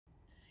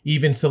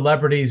Even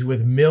celebrities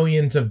with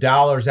millions of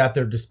dollars at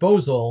their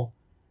disposal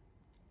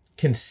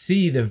can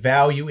see the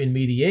value in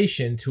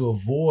mediation to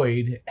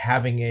avoid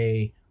having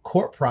a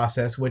court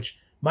process, which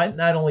might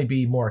not only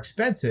be more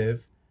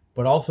expensive,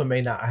 but also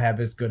may not have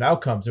as good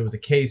outcomes. There was a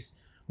case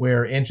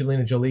where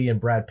Angelina Jolie and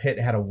Brad Pitt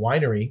had a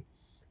winery,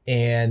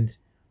 and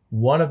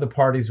one of the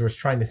parties was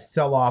trying to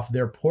sell off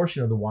their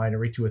portion of the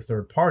winery to a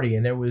third party,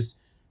 and there was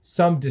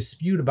some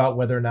dispute about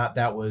whether or not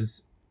that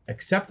was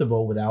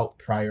acceptable without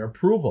prior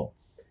approval.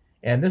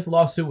 And this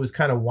lawsuit was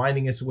kind of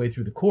winding its way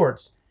through the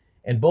courts,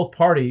 and both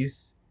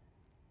parties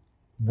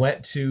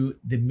went to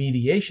the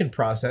mediation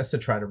process to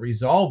try to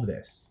resolve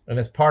this. And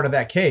as part of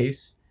that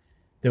case,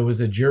 there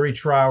was a jury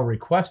trial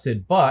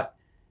requested, but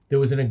there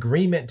was an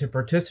agreement to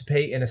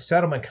participate in a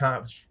settlement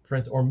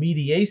conference or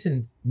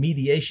mediation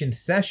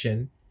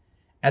session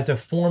as a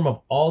form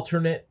of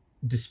alternate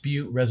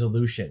dispute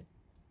resolution,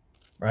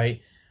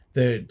 right?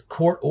 The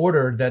court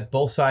ordered that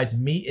both sides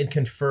meet and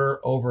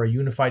confer over a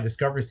unified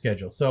discovery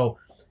schedule. So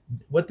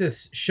what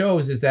this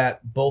shows is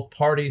that both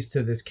parties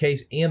to this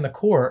case and the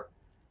court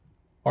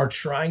are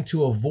trying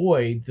to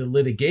avoid the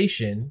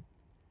litigation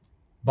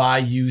by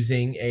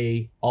using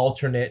a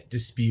alternate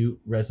dispute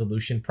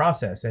resolution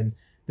process. And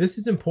this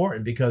is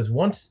important because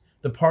once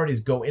the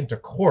parties go into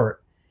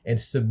court and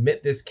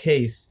submit this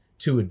case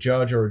to a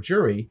judge or a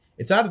jury,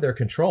 it's out of their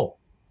control.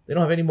 They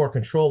don't have any more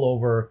control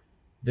over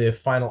the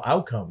final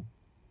outcome.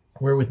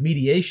 Where with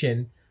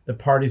mediation, the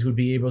parties would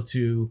be able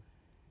to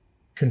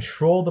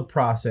control the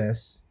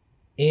process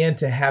and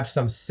to have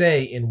some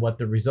say in what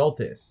the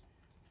result is.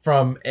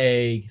 From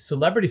a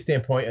celebrity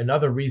standpoint,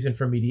 another reason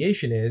for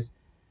mediation is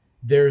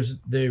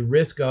there's the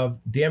risk of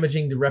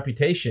damaging the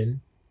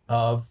reputation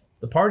of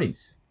the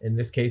parties, in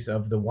this case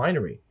of the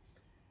winery,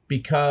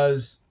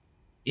 because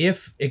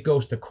if it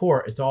goes to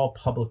court, it's all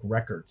public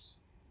records,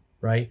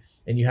 right?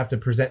 And you have to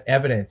present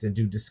evidence and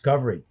do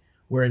discovery.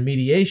 Where in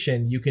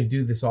mediation, you can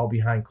do this all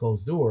behind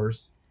closed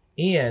doors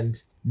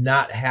and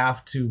not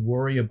have to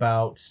worry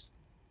about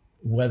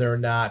whether or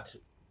not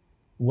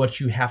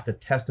what you have to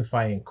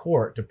testify in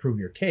court to prove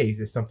your case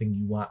is something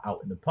you want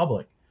out in the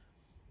public.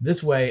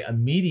 This way, a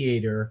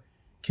mediator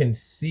can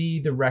see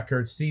the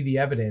record, see the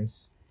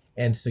evidence,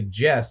 and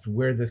suggest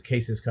where this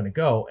case is going to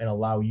go and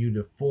allow you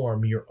to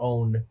form your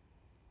own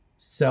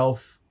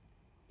self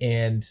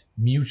and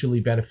mutually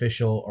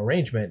beneficial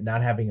arrangement,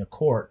 not having a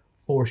court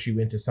force you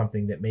into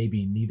something that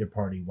maybe neither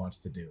party wants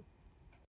to do.